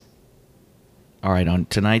All right, on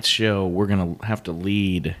tonight's show, we're going to have to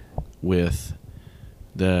lead with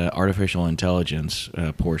the artificial intelligence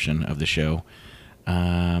portion of the show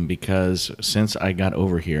because since I got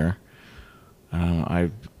over here,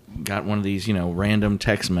 I've got one of these, random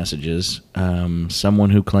text messages. Someone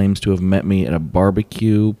who claims to have met me at a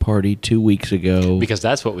barbecue party 2 weeks ago. Because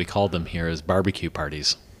that's what we called them here, is barbecue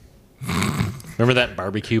parties. Remember that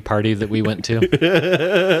barbecue party that we went to?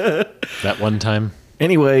 That one time?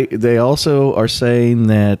 Anyway, they also are saying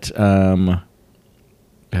that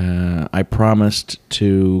I promised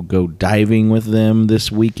to go diving with them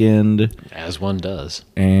this weekend. As one does.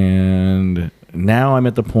 And now I'm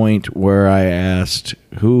at the point where I asked,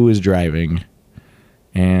 who is driving?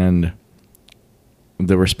 And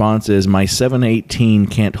the response is, my 718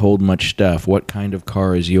 can't hold much stuff. What kind of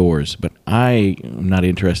car is yours? But I am not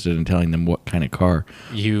interested in telling them what kind of car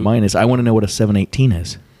mine is. I want to know what a 718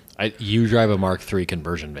 is. You drive a Mark III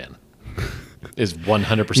conversion van. Is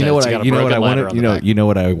 100%. You know what I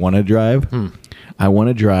want to drive? I want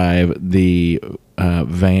to drive the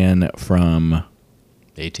van from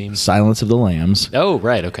 18? Silence of the Lambs. Oh,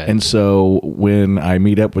 right, okay. And so when I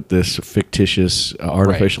meet up with this fictitious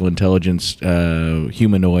artificial intelligence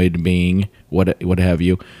humanoid being, what have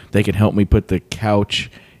you, they can help me put the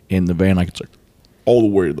couch in the van. Like it's like all the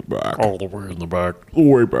way in the back. All the way in the back. All the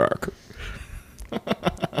way back.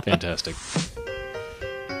 Fantastic.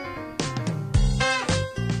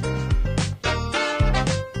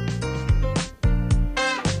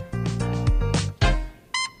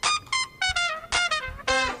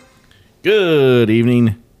 Good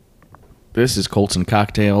evening. This is Colts and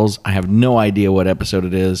Cocktails. I have no idea what episode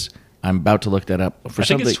it is. I'm about to look that up. I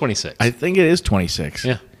think it's 26. I think it is 26.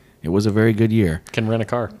 Yeah. It was a very good year. Can rent a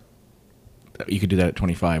car. You could do that at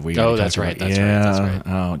 25. That's right. That's right.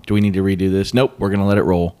 Oh, do we need to redo this? Nope. We're going to let it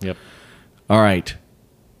roll. Yep. All right.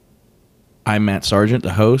 I'm Matt Sargent,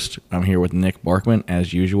 the host. I'm here with Nick Barkman,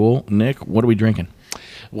 as usual. Nick, what are we drinking?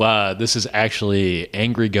 Well, this is actually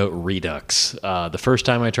Angry Goat Redux. The first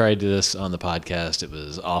time I tried this on the podcast, it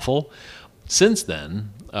was awful. Since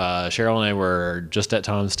then, Cheryl and I were just at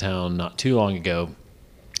Tomstown not too long ago,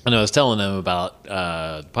 and I was telling them about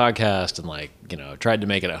the podcast and tried to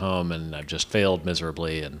make it at home, and I've just failed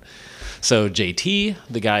miserably. And so JT,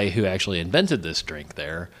 the guy who actually invented this drink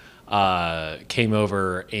there, came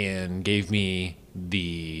over and gave me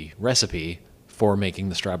the recipe for making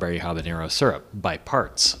the strawberry habanero syrup by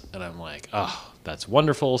parts. And I'm like, oh, that's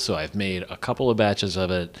wonderful. So I've made a couple of batches of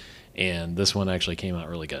it, and this one actually came out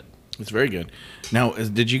really good. It's very good. Now,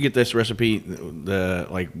 did you get this recipe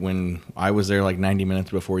when I was there 90 minutes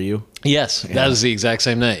before you? Yes, yeah. That was the exact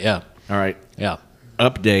same night, yeah. All right. Yeah.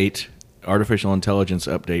 Update, artificial intelligence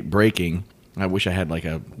update, breaking. I wish I had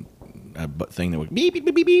a thing that would beep, beep,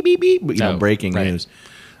 beep, beep, beep, beep, breaking news.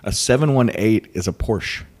 A 718 is a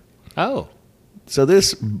Porsche. Oh. So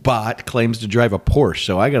this bot claims to drive a Porsche.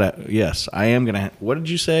 So I am going to, what did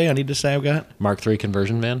you say I need to say I've got? Mark III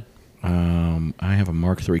conversion van? I have a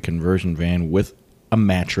Mark III conversion van with a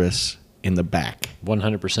mattress in the back.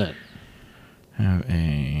 100%. Have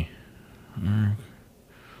a...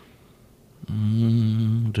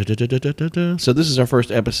 So this is our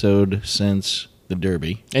first episode since the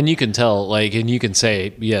Derby. And you can tell, and you can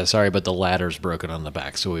say, yeah, sorry, but the ladder's broken on the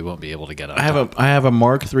back, so we won't be able to get on top. I have a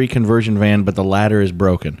Mark III conversion van, but the ladder is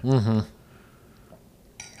broken. Mm-hmm.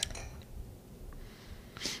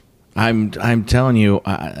 I'm telling you,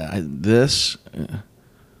 this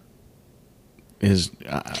is.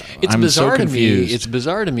 It's I'm bizarre so confused. to me. It's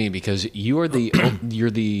bizarre to me because you're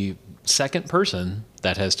the second person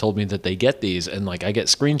that has told me that they get these, and I get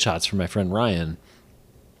screenshots from my friend Ryan,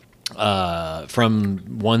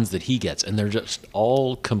 from ones that he gets, and they're just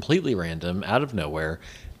all completely random, out of nowhere,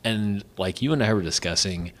 and you and I were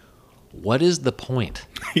discussing. What is the point?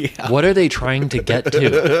 Yeah. What are they trying to get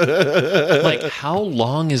to? How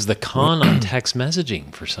long is the con on text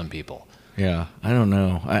messaging for some people? Yeah, I don't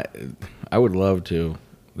know. I would love to.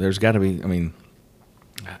 There's got to be. I mean,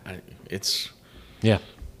 it's. Yeah.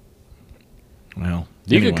 Well,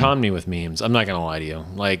 you could con me with memes. I'm not gonna lie to you.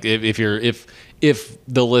 If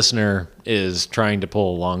the listener is trying to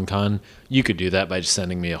pull a long con, you could do that by just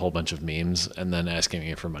sending me a whole bunch of memes and then asking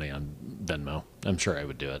me for money on Venmo. I'm sure I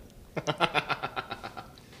would do it.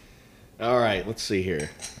 All right, let's see here.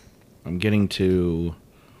 I'm getting to.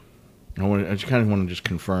 I just kind of want to just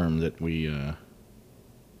confirm that we. I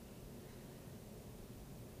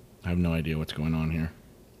have no idea what's going on here.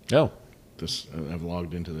 Oh, I've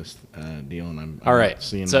logged into this deal and I'm all right.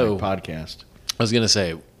 Seeing so, my podcast. I was gonna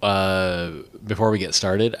say before we get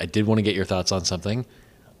started, I did want to get your thoughts on something.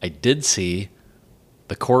 I did see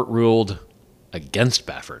the court ruled against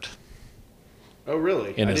Baffert. Oh,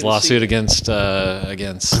 really? In his lawsuit against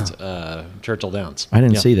Churchill Downs. I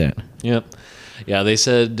didn't see that. Yep. Yeah, they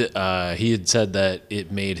said he had said that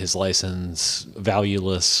it made his license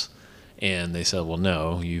valueless, and they said, well,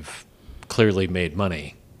 no, you've clearly made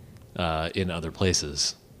money in other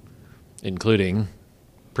places, including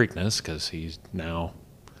Preakness, because he's now,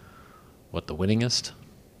 the winningest?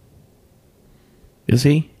 Is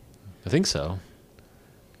he? I think so.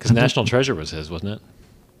 Because National Treasure was his, wasn't it?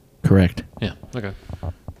 Correct. Yeah, okay.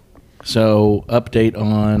 So, update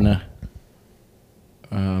on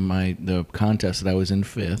the contest that I was in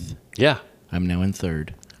 5th. Yeah. I'm now in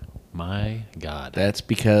 3rd. My God. That's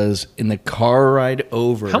because in the car ride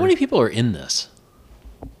over... How many people are in this?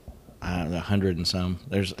 100 and some.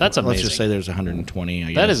 That's amazing. Let's just say there's 120. I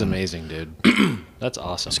guess. That is amazing, dude. That's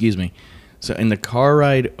awesome. Excuse me. So in the car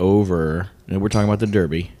ride over, and we're talking about the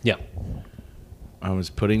Derby. Yeah. I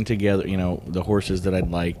was putting together, the horses that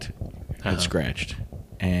I'd liked had scratched,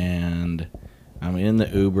 and I'm in the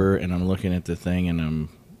Uber and I'm looking at the thing and I'm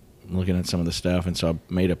looking at some of the stuff, and so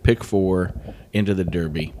I made a pick 4 into the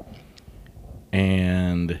Derby,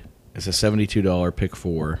 and it's a $72 pick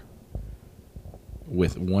 4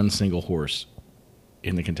 with one single horse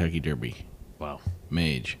in the Kentucky Derby. Wow.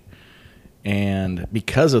 Mage. And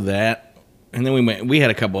because of that, and then we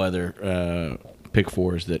had a couple other pick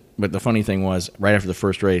 4s but the funny thing was, right after the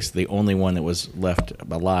first race, the only one that was left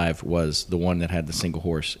alive was the one that had the single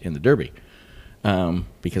horse in the Derby.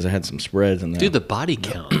 Because I had some spreads in there. Dude, the body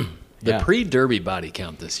count. The pre-Derby body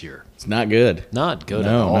count this year. It's not good. Not good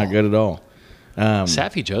at all. No, not good at all.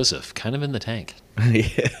 Saffy Joseph, kind of in the tank.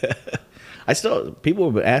 Yeah.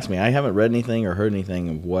 People have asked me, I haven't read anything or heard anything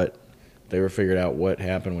of what they were figured out what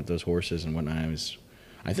happened with those horses and whatnot.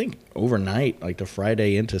 I think overnight, like the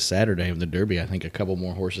Friday into Saturday of the Derby, I think a couple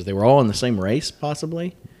more horses. They were all in the same race,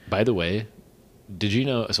 possibly. By the way, did you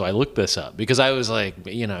know? So I looked this up because I was like,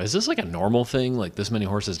 is this like a normal thing? Like this many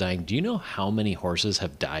horses dying? Do you know how many horses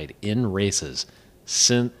have died in races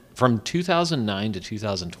from 2009 to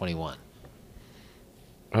 2021?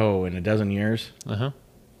 Oh, in a dozen years? Uh-huh.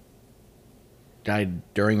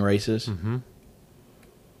 Died during races? Mm-hmm.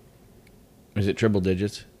 Is it triple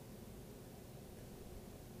digits?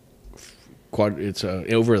 It's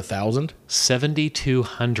over 1,000?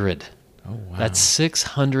 7,200. Oh, wow. That's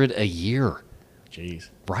 600 a year. Jeez.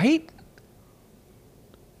 Right?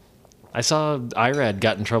 I saw Irad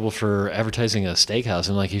got in trouble for advertising a steakhouse.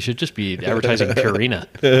 I'm like, he should just be advertising Purina.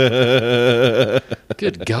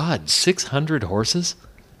 Good God, 600 horses?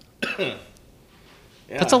 Yeah.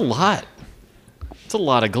 That's a lot. It's a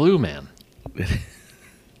lot of glue, man.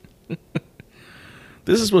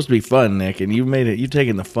 This is supposed to be fun, Nick, and you've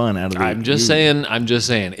taken the fun out of it. I'm just saying.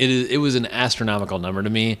 It was an astronomical number to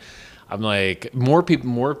me. I'm like, more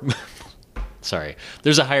people. Sorry,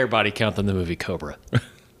 there's a higher body count than the movie Cobra.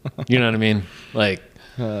 You know what I mean? Like,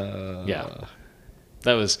 yeah.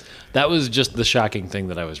 That was just the shocking thing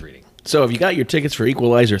that I was reading. So, have you got your tickets for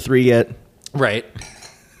Equalizer 3 yet? Right.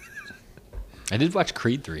 I did watch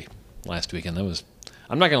Creed 3 last weekend.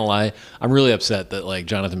 I'm not gonna lie, I'm really upset that like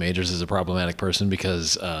Jonathan Majors is a problematic person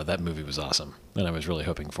because that movie was awesome, and I was really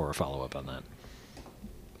hoping for a follow up on that.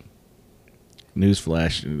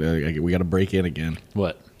 Newsflash: we got to break in again.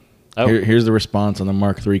 What? Oh, here's the response on the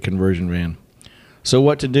Mark III conversion van. So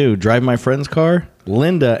what to do? Drive my friend's car?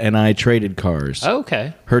 Linda and I traded cars. oh,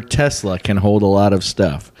 okay. Her Tesla can hold a lot of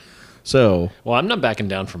stuff. So, Well, I'm not backing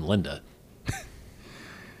down from Linda.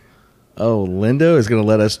 oh, Linda is going to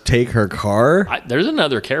let us take her car? There's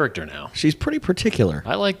another character now. She's pretty particular.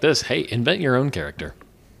 I like this. Hey, invent your own character.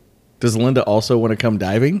 Does Linda also want to come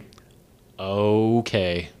diving?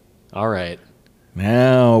 Okay. All right.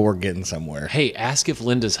 Now we're getting somewhere. Hey, ask if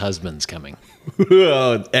Linda's husband's coming.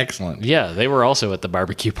 Oh, excellent. Yeah, they were also at the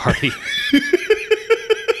barbecue party.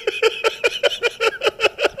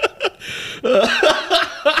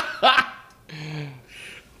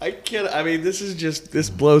 I can't. I mean, this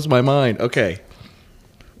blows my mind. Okay.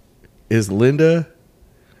 Does Linda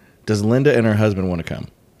and her husband want to come?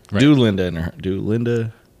 Right. Do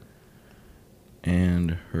Linda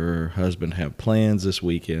and her husband have plans this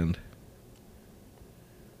weekend?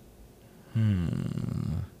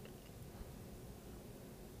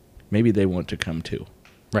 Maybe they want to come too.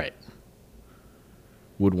 Right.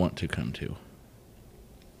 Would want to come too.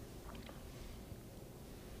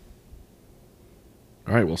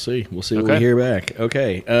 All right, we'll see. We'll see what we hear back.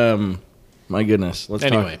 Okay. My goodness.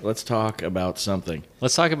 Let's talk about something.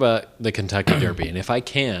 Let's talk about the Kentucky Derby. And if I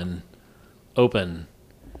can open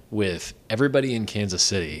with everybody in Kansas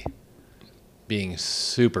City being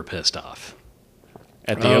super pissed off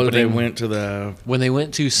at the opening. They went to the... When they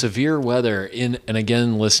went to severe weather and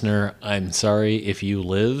again, listener, I'm sorry if you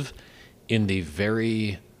live in the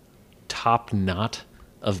very top knot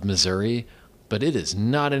of Missouri, but it is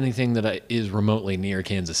not anything that is remotely near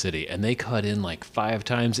Kansas City. And they cut in like 5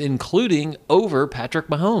 times, including over Patrick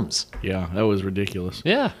Mahomes. Yeah, that was ridiculous.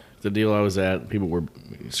 Yeah. The deal I was at, people were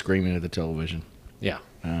screaming at the television. Yeah.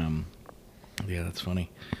 Yeah, that's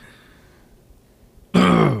funny.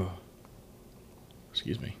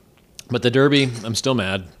 Excuse me. But the Derby, I'm still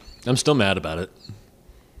mad. I'm still mad about it.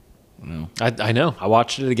 No. I know. I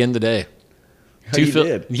watched it again today. You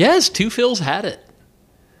did? Yes, Two Phils had it.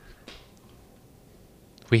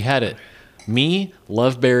 We had it. Me,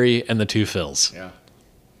 Loveberry, and the Two Phils. Yeah.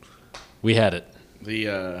 We had it.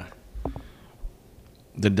 The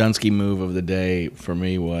Dunsky move of the day for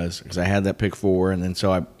me was, because I had that pick 4, and then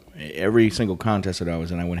so every single contest that I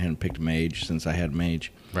was in, I went ahead and picked Mage since I had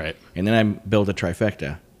Mage. Right. And then I built a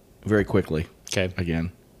trifecta very quickly. Okay.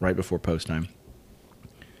 Again, right before post time.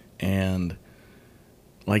 And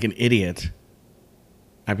like an idiot,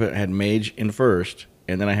 I had Mage in first,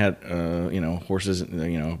 and then I had horses,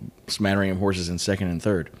 smattering of horses in second and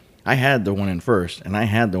third. I had the one in first, and I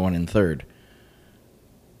had the one in third.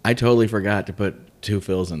 I totally forgot to put Two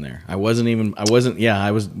Phils in there. I was. Yeah,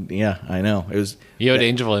 I know. It was. You had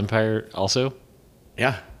Angel Empire also?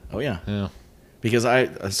 Yeah. Oh, yeah. Yeah. Because I.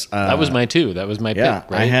 That was my 2. That was my pick,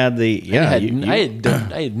 right? I had the. Yeah.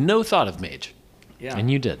 I had no thought of Mage. Yeah.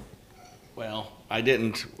 And you did. Well, I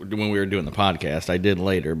didn't when we were doing the podcast. I did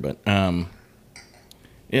later, but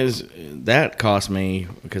that cost me,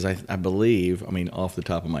 because I believe, off the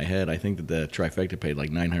top of my head, I think that the trifecta paid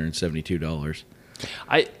like $972.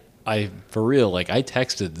 I for real, I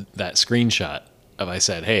texted that screenshot I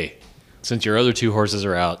said, hey, since your other 2 horses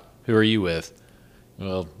are out, who are you with?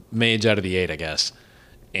 Well, Mage out of the 8, I guess.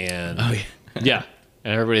 And yeah.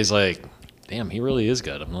 And everybody's like, damn, he really is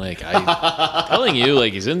good. I'm like, I'm telling you,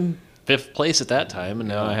 he's in 5th place at that time, and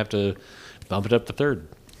now I have to bump it up to 3rd.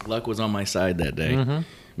 Luck was on my side that day. Mm-hmm.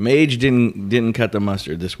 Mage didn't cut the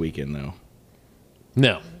mustard this weekend, though.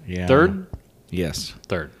 No. Yeah. 3rd? Yes.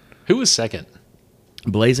 3rd. Who was 2nd?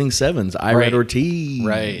 Blazing Sevens, Irad Ortiz.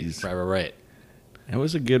 Right. It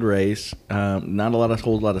was a good race. Not a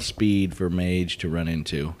whole lot of speed for Mage to run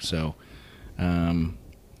into. So, and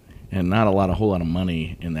not a whole lot of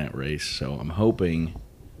money in that race. So I'm hoping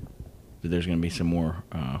that there's going to be some more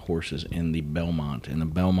horses in the Belmont, and the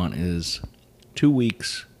Belmont is 2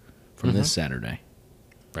 weeks from this Saturday.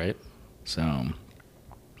 Right. So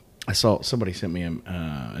I saw somebody sent me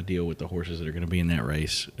a deal with the horses that are going to be in that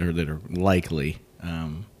race, or that are likely.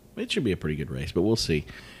 It should be a pretty good race, but we'll see.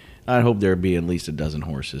 I hope there'll be at least a dozen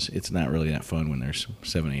horses. It's not really that fun when there's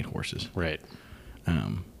 7, 8 horses. Right.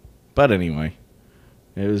 But anyway,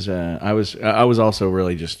 it was. I was also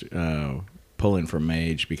really just pulling for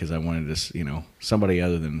Mage because I wanted to, somebody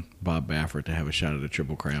other than Bob Baffert to have a shot at a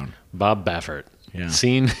Triple Crown. Bob Baffert. Yeah.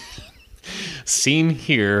 Seen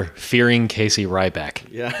here fearing Casey Ryback.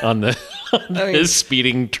 Yeah. On his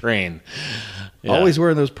speeding train. Yeah. Always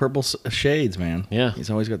wearing those purple shades, man. Yeah. He's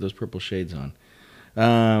always got those purple shades on.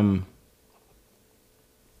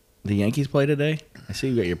 The Yankees play today? I see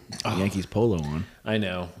you got your Yankees polo on. I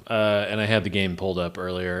know. And I had the game pulled up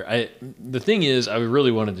earlier. The thing is, I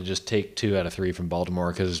really wanted to just take 2 out of 3 from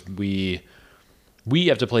Baltimore because we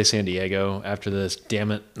have to play San Diego after this.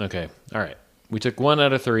 Damn it. Okay. All right. We took 1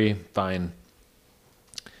 out of 3. Fine.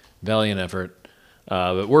 Valiant effort.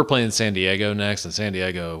 But we're playing San Diego next, and San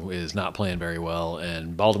Diego is not playing very well,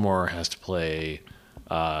 and Baltimore has to play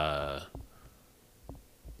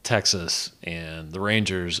Texas, and the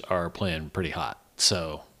Rangers are playing pretty hot.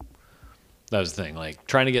 So that was the thing,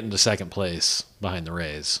 trying to get into 2nd place behind the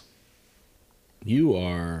Rays. You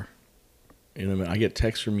are, I get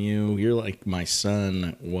texts from you. You're like my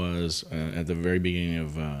son was at the very beginning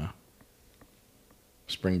of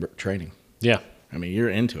spring training. Yeah. You're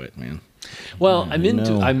into it, man. Well, I'm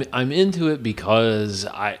into it because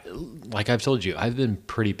like I've told you, I've been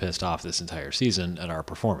pretty pissed off this entire season at our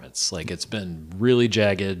performance. It's been really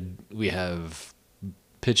jagged.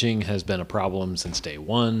 Pitching has been a problem since day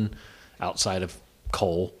 1, outside of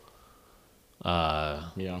Cole.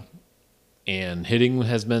 Yeah. And hitting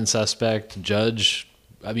has been suspect. Judge,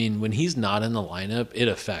 when he's not in the lineup, it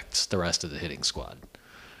affects the rest of the hitting squad,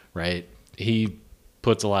 right? He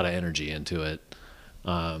puts a lot of energy into it.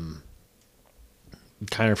 Kiner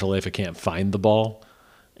Falefa can't find the ball,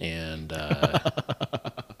 and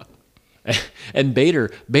and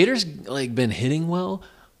Bader's been hitting well,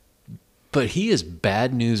 but he is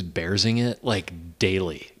bad news bearsing it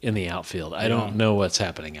daily in the outfield. I don't know what's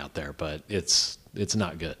happening out there, but it's It's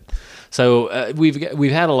not good. So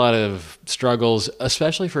we've had a lot of struggles,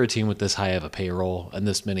 especially for a team with this high of a payroll and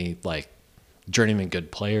this many like journeyman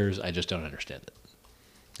good players. I just don't understand it,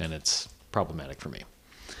 and it's problematic for me.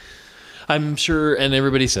 I'm sure, and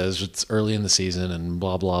everybody says it's early in the season and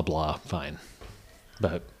blah blah blah. Fine,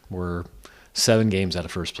 but we're 7 games out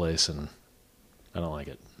of first place, and I don't like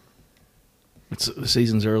it. The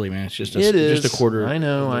season's early, man. It's just Just a quarter. I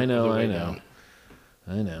know.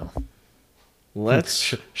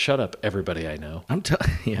 Let's shut up, everybody. I know. I'm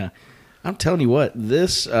telling you what,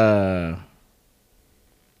 this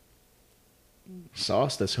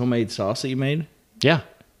sauce, this homemade sauce that you made, Yeah.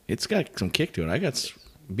 it's got some kick to it. I got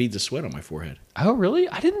beads of sweat on my forehead. Oh, really?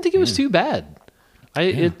 I didn't think it was too bad. So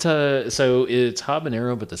it's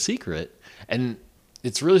habanero, but the secret, and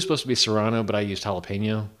it's really supposed to be serrano, but I used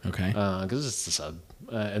jalapeno. Okay. Because it's the sub,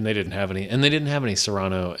 and they didn't have any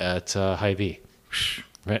serrano at Hy-Vee.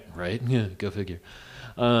 Right. Yeah. Go figure.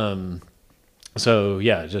 So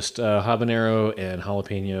yeah, just habanero and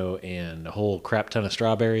jalapeno and a whole crap ton of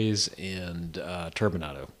strawberries and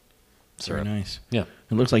turbinado. Very nice. Yeah.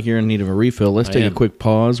 It looks like you're in need of a refill. Let's take a quick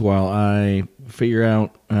pause while I figure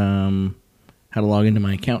out how to log into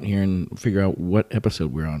my account here and figure out what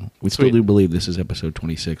episode we're on. We still do believe this is episode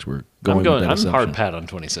 26. We're going with that assumption. I'm hard pat on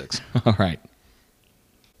 26. All right.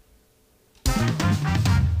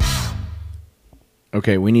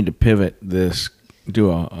 Okay, we need to pivot this,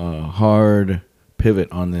 do a hard pivot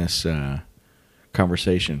on this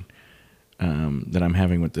conversation that I'm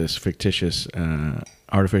having with this fictitious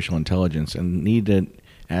artificial intelligence, and need to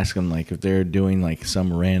ask them like if they're doing like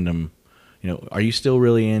some random, are you still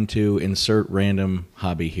really into insert random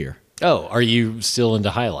hobby here? Oh, are you still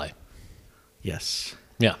into highlight? Yes.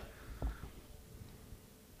 Yeah.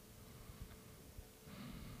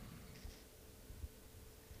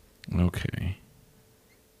 Okay.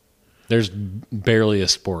 There's barely a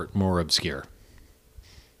sport more obscure.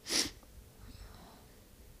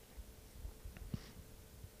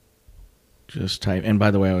 Just type. And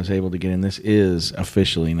by the way, I was able to get in. This is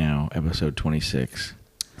officially now episode 26.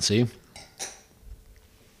 See?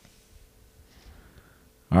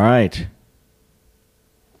 All right.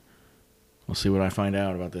 We'll see what I find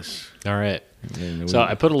out about this. All right. So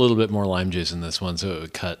I put a little bit more lime juice in this one so it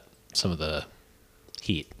would cut some of the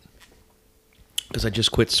heat. Because I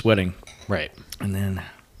just quit sweating. Right. And then,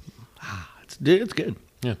 it's good.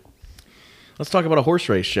 Yeah. Let's talk about a horse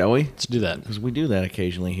race, shall we? Let's do that. Because we do that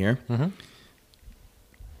occasionally here. Mm-hmm.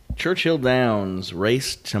 Churchill Downs,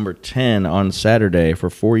 race number 10 on Saturday for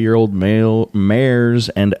 4-year-old mares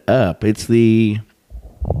and up. It's the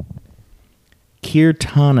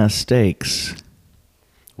Kirtana Stakes.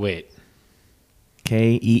 Wait.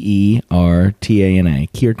 Keertana.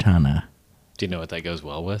 Kirtana. Do you know what that goes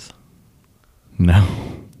well with? No.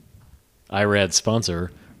 IRAD sponsor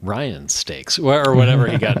Ryan's Steaks, or whatever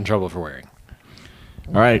he got in trouble for wearing.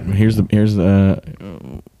 All right, here's how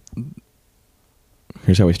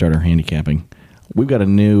we start our handicapping. We've got a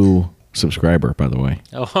new subscriber, by the way.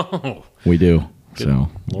 Oh, we do. Good so,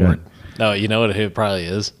 Lord. No, you know what it probably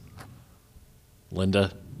is?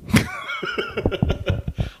 Linda.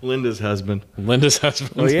 Linda's husband. Linda's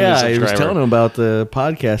husband. Oh yeah, I was telling him about the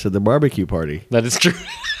podcast at the barbecue party. That is true.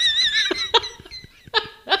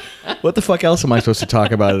 What the fuck else am I supposed to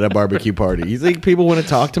talk about at a barbecue party? You think people want to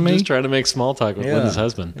talk to me? Just trying to make small talk with Linda's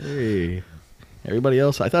husband. Hey, everybody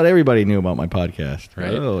else. I thought everybody knew about my podcast.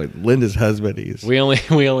 Right? Oh, Linda's husband. We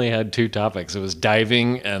only had 2 topics. It was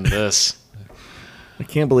diving and this. I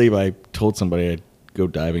can't believe I told somebody I'd go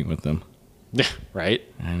diving with them. Yeah, right.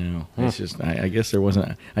 I know. It's just. I guess there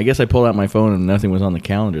wasn't. I guess I pulled out my phone and nothing was on the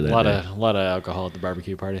calendar that day. A lot of alcohol at the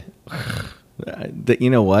barbecue party. You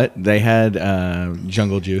know what? They had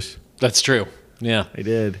jungle juice. That's true. Yeah, they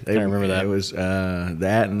did. I remember that. It was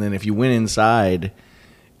that, and then if you went inside,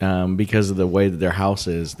 because of the way that their house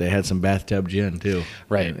is, they had some bathtub gin too.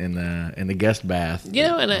 Right in the guest bath.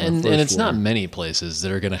 And it's not many places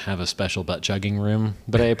that are going to have a special butt chugging room,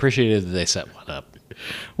 but I appreciated that they set one up.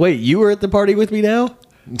 Wait, you were at the party with me now?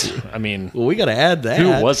 I mean, well, we got to add that.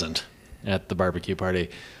 Who wasn't at the barbecue party?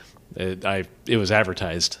 It was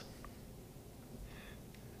advertised.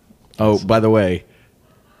 Oh, by the way,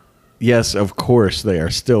 yes, of course they are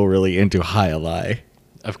still really into High Ally.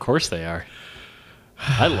 Of course they are.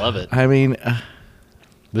 I love it. I mean,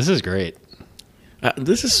 this is great.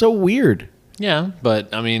 This is so weird. Yeah,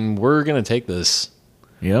 but I mean, we're going to take this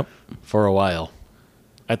for a while.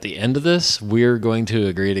 At the end of this, we're going to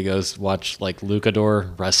agree to go watch like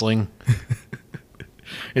Lucador wrestling.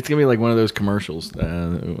 It's going to be like one of those commercials, the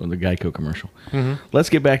Geico commercial. Let's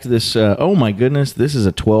get back to this. Oh, my goodness. This is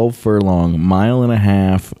a 12-furlong,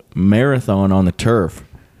 mile-and-a-half marathon on the turf.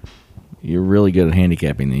 You're really good at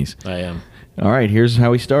handicapping these. I am. All right, here's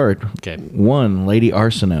how we start. Okay. 1, Lady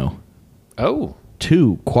Arsinoe. Oh.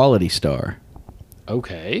 2, Quality Star.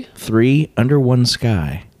 Okay. 3, Under One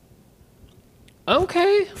Sky.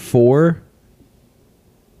 Okay. 4,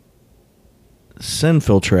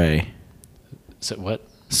 Sinfiltre. So what?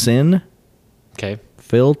 Sin, Okay.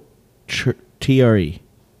 T-R-E.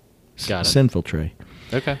 Got it. Sinfiltre.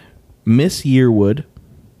 Okay. Miss Yearwood.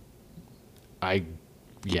 I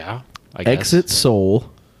Exit guess.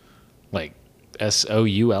 Soul. Like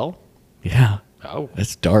SOUL? Yeah, Oh.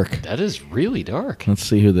 that's dark. That is really dark. Let's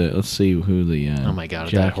see who the. Oh my god,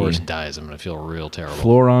 if that horse dies, I'm gonna feel real terrible.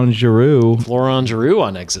 Florent Giroux. Florent Giroux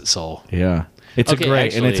on Exit Soul. Yeah, it's Okay, a gray,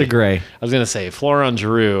 and it's a gray. I was gonna say Florent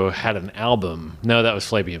Giroux had an album. No, that was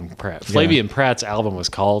Flavian Pratt. Flavian Pratt's album was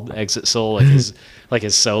called Exit Soul, like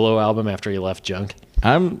his solo album after he left Junk.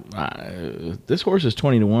 This horse is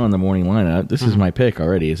 20-1 on the morning lineup. This is my pick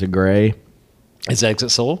already. It's a gray. It's Exit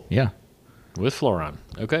Soul Yeah, with Florent.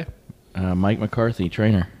 Okay, Mike McCarthy,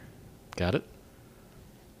 trainer. got it.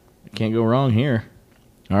 Can't go wrong here.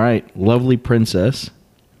 All right, Lovely Princess.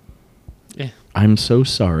 Yeah. I'm So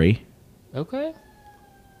Sorry. Okay.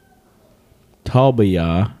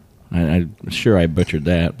 Talbaya. I'm sure I butchered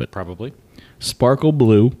that, but Probably. Sparkle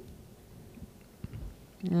Blue.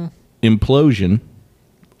 Implosion.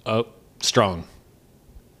 Oh, strong.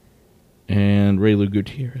 And Raylu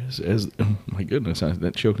Gutierrez. Oh my goodness,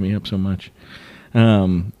 that choked me up so much.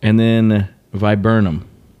 And then Viburnum.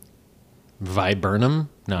 Viburnum?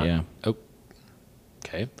 No. Yeah. Oh.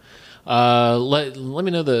 Okay. Let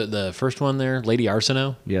me know the first one there, Lady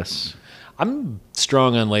Arsinoe. Yes. I'm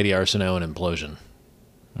strong on Lady Arsinoe and Implosion.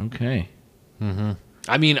 Okay.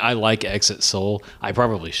 I mean, I like Exit Soul. I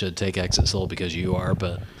probably should take Exit Soul because you are,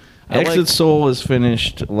 but Exit Soul is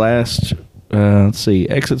finished last. Let's see.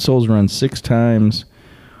 Exit Soul's run 6 times,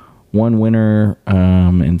 1 winner,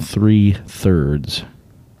 and 3 thirds.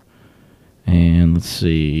 And let's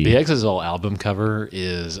see. The Exit Soul album cover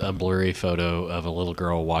is a blurry photo of a little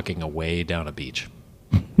girl walking away down a beach.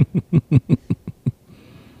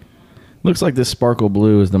 Looks like this Sparkle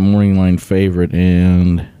Blue is the morning line favorite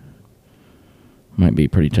and might be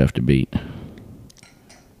pretty tough to beat.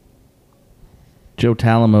 Joe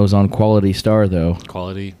Talamo's on Quality Star, though.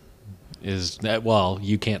 Quality is that, well,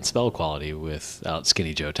 you can't spell quality without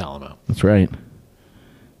Skinny Joe Talamo. That's right.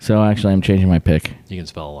 So actually, I'm changing my pick. You can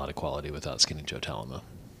spell a lot of quality without Skinny Joe Talamo.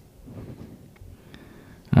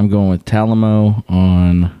 I'm going with Talamo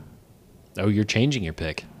on. Oh, you're changing your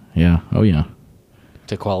pick Yeah. Oh, yeah.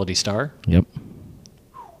 to Quality Star? Yep.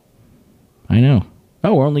 I know.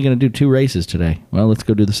 Oh, we're only going to do 2 races today. Well, let's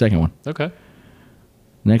go do the second one. Okay.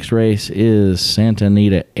 Next race is Santa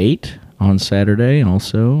Anita 8 on Saturday.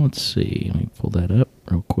 Also, let's see. Let me pull that up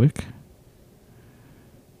real quick.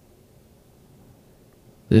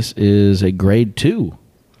 This is a grade 2.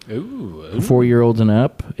 Ooh. 4-year-olds and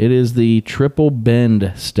up. It is the Triple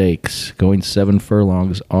Bend Stakes, going 7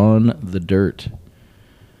 furlongs on the dirt.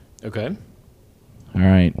 Okay. All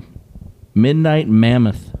right. Midnight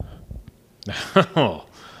Mammoth. Oh.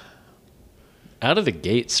 Out of the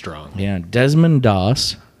gate strong. Yeah, Desmond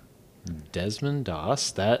Doss. Desmond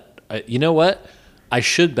Doss. You know what? I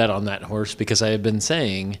should bet on that horse because I have been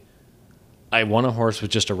saying I want a horse with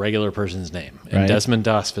just a regular person's name. And Right. Desmond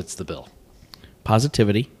Doss fits the bill.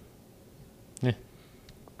 Positivity. Yeah.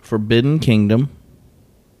 Forbidden Kingdom.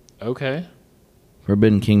 Okay.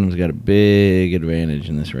 Forbidden Kingdom's got a big advantage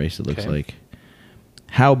in this race, it looks Okay. like.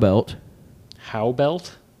 How Belt. How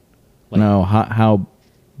belt? No, How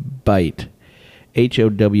Bite.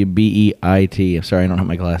 Howbeit. I'm sorry, I don't have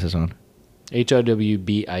my glasses on. HOWBIT.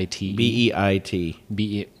 Beit.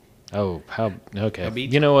 B. Oh, how? Okay.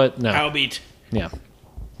 Howbeat? You know what? No. Howbeit. Yeah.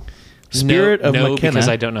 Spirit of no, McKenna. because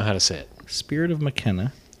I don't know how to say it. Spirit of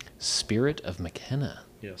McKenna. Spirit of McKenna.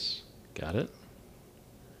 Yes. Got it.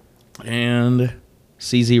 And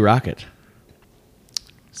CZ Rocket.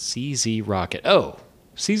 CZ Rocket. Oh,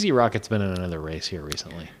 CZ Rocket's been in another race here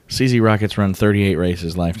recently. CZ Rocket's run 38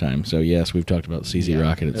 races lifetime. So, yes, we've talked about CZ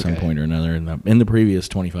Rocket at some point or another in the previous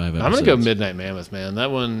 25 episodes. I'm going to go Midnight Mammoth, man.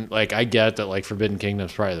 That one, like, I get that, like, Forbidden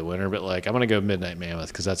Kingdom's probably the winner, but, like, I'm going to go Midnight Mammoth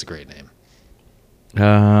because that's a great name.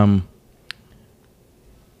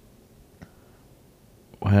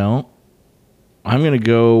 Well, I'm going to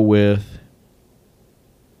go with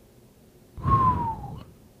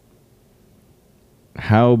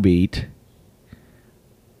Howbeit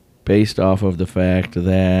based off of the fact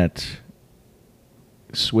that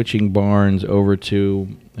switching barns over to,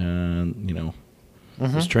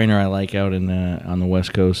 this trainer I like out in on the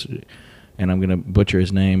West Coast, and I'm going to butcher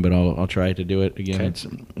his name, but I'll try to do it again. Okay. It's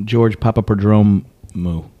George Papapadromu.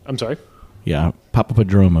 I'm sorry? Yeah,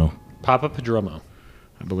 Papapadromu. Papapadromu.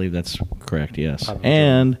 I believe that's correct, yes.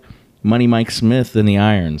 And Money Mike Smith in the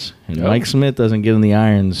irons. And Mike Smith doesn't get in the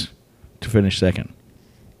irons to finish second.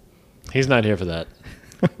 He's not here for that.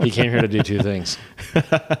 He came here to do two things.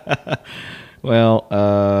 Well,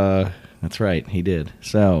 that's right. He did.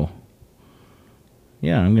 So,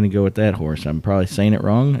 yeah, I'm going to go with that horse. I'm probably saying it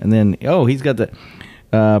wrong. And then, he's got the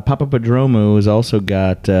Papapadromu has also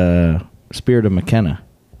got Spirit of McKenna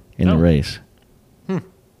in the race.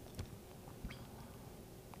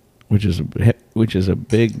 Which is a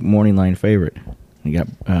big morning line favorite. You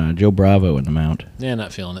got Joe Bravo in the mount. Yeah,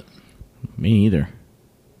 not feeling it. Me either.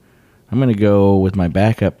 I'm going to go with my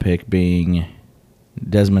backup pick being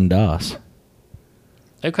Desmond Doss.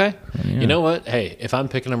 Okay. Yeah. You know what? Hey, if I'm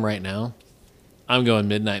picking him right now, I'm going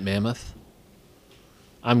Midnight Mammoth.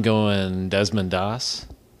 I'm going Desmond Doss.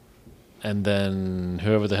 And then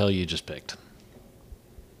whoever the hell you just picked.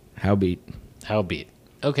 Howbeat.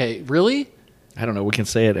 Okay, really? I don't know. We can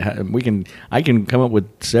say it. I can come up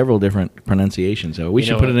with several different pronunciations. So we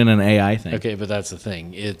should put it in an AI thing. Okay, but that's the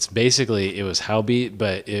thing. It's basically it was Howbeat,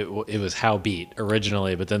 but it was Howbeat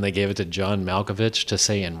originally. But then they gave it to John Malkovich to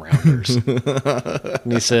say in rounders,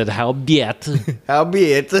 and he said Howbeat.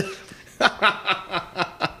 Howbeat.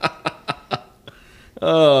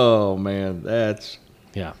 Oh man, that's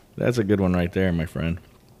a good one right there, my friend.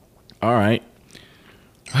 All right.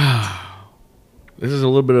 This is a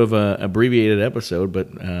little bit of an abbreviated episode,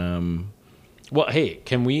 but well, hey,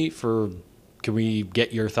 can we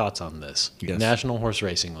get your thoughts on this? Yes. National Horse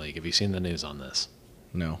Racing League. Have you seen the news on this?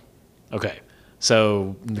 No. Okay,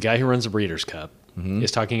 so the guy who runs the Breeders' Cup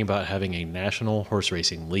is talking about having a National Horse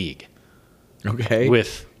Racing League. Okay.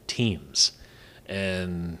 With teams,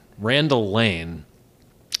 and Randall Lane,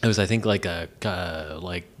 it was I think like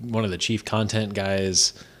one of the chief content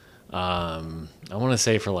guys. I want to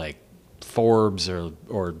say for like Forbes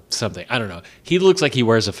or something. I don't know. He looks like he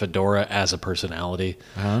wears a fedora as a personality.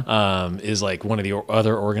 Is like one of the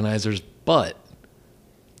other organizers, but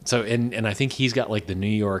so and I think he's got like the New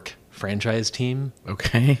York franchise team.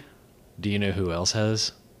 Okay. Do you know who else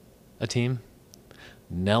has a team?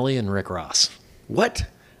 Nelly and Rick Ross. What?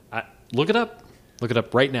 Look it up. Look it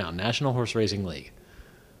up right now. National Horse Racing League.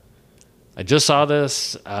 I just saw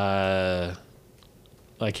this like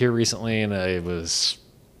here recently, and I was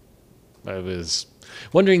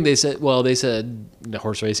wondering. They said the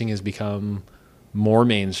horse racing has become more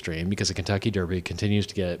mainstream because the Kentucky Derby continues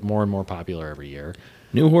to get more and more popular every year.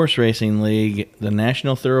 New Horse Racing League, the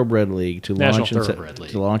National Thoroughbred League to launch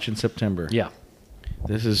in September. Yeah.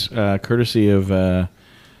 This is courtesy of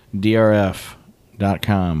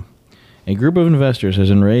DRF.com. A group of investors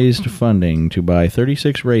has raised funding to buy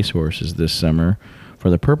 36 racehorses this summer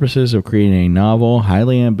for the purposes of creating a novel,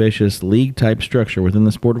 highly ambitious league-type structure within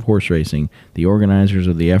the sport of horse racing. The organizers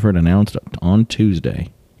of the effort announced on Tuesday.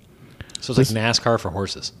 So it's like NASCAR for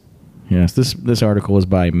horses. Yes, this article is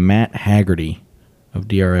by Matt Haggerty of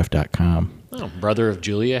DRF.com. Oh, brother of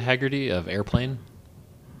Julia Haggerty of Airplane.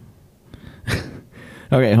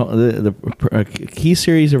 Okay, the key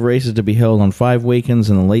series of races to be held on 5 weekends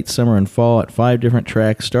in the late summer and fall at 5 different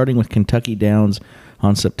tracks, starting with Kentucky Downs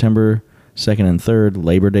on September 2nd and 3rd,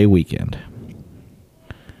 Labor Day weekend.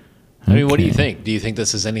 I mean, what do you think? Do you think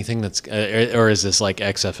this is anything that's, or is this like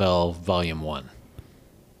XFL Volume 1?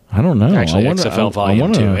 I don't know. Actually, XFL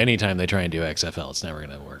Volume 2. Anytime they try and do XFL, it's never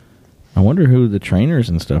going to work. I wonder who the trainers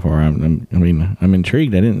and stuff are. I'm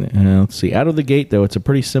intrigued. Let's see. Out of the gate, though, it's a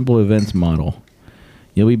pretty simple events model.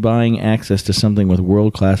 You'll be buying access to something with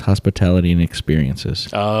world-class hospitality and experiences.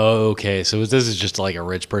 Oh, okay. So this is just like a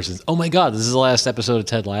rich person's... Oh, my God. This is the last episode of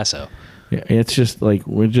Ted Lasso. Yeah, it's just like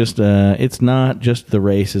it's not just the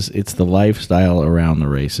races. It's the lifestyle around the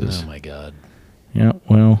races. Oh, my God. Yeah,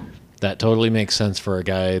 well... That totally makes sense for a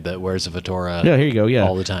guy that wears a fedora here you go, yeah.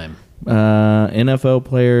 all the time. NFL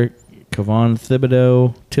player Kevon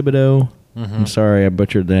Thibodeau. Mm-hmm. I'm sorry, I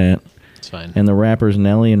butchered that. It's fine. And the rappers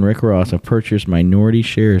Nelly and Rick Ross have purchased minority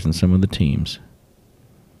shares in some of the teams.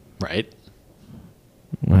 Right.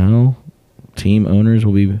 Well, team owners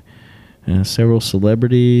will be several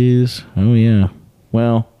celebrities. Oh, yeah.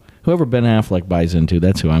 Well, whoever Ben Affleck buys into,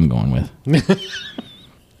 that's who I'm going with.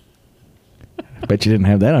 I bet you didn't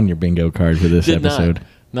have that on your bingo card for this episode.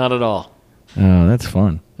 Not at all. Oh, that's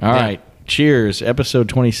fun. All right. Cheers. Episode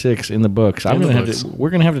 26 in the books. We're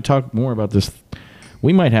going to have to talk more about this.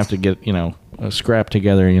 We might have to get, a scrap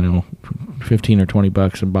together, $15 or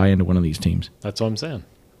 $20 and buy into one of these teams. That's what I'm saying.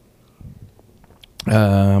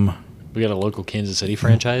 Um, We got a local Kansas City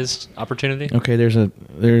franchise opportunity. okay, there's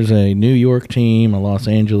a New York team, a Los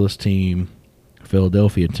Angeles team, a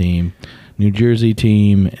Philadelphia team, New Jersey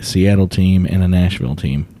team, a Seattle team, and a Nashville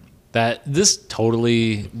team. This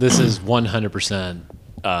is 100%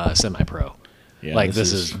 semi-pro. Yeah, like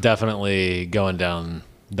this is definitely going down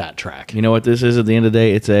that track. You know what this is at the end of the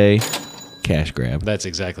day? It's a cash grab. That's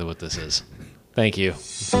exactly what this is. Thank you.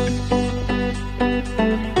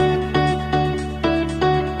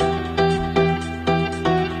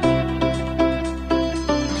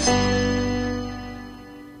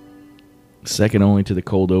 Second only to the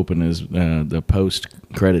cold open is the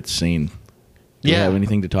post-credits scene. Do you have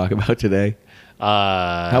anything to talk about today?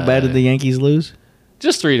 How bad did the Yankees lose?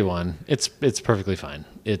 Just 3-1. It's perfectly fine.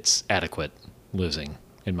 It's adequate losing,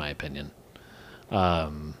 in my opinion.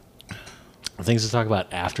 Things to talk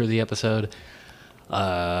about after the episode.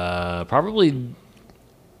 Probably.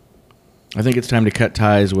 I think it's time to cut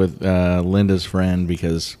ties with Linda's friend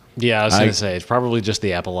because. Yeah, I was going to say it's probably just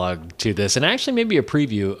the epilogue to this, and actually maybe a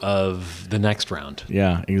preview of the next round.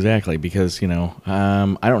 Yeah, exactly. Because I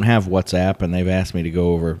don't have WhatsApp, and they've asked me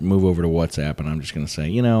to move over to WhatsApp, and I'm just going to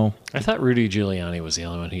say, I thought Rudy Giuliani was the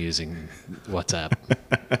only one who's using WhatsApp.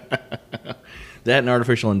 That and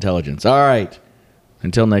artificial intelligence. All right.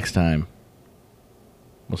 Until next time,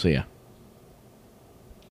 we'll see ya.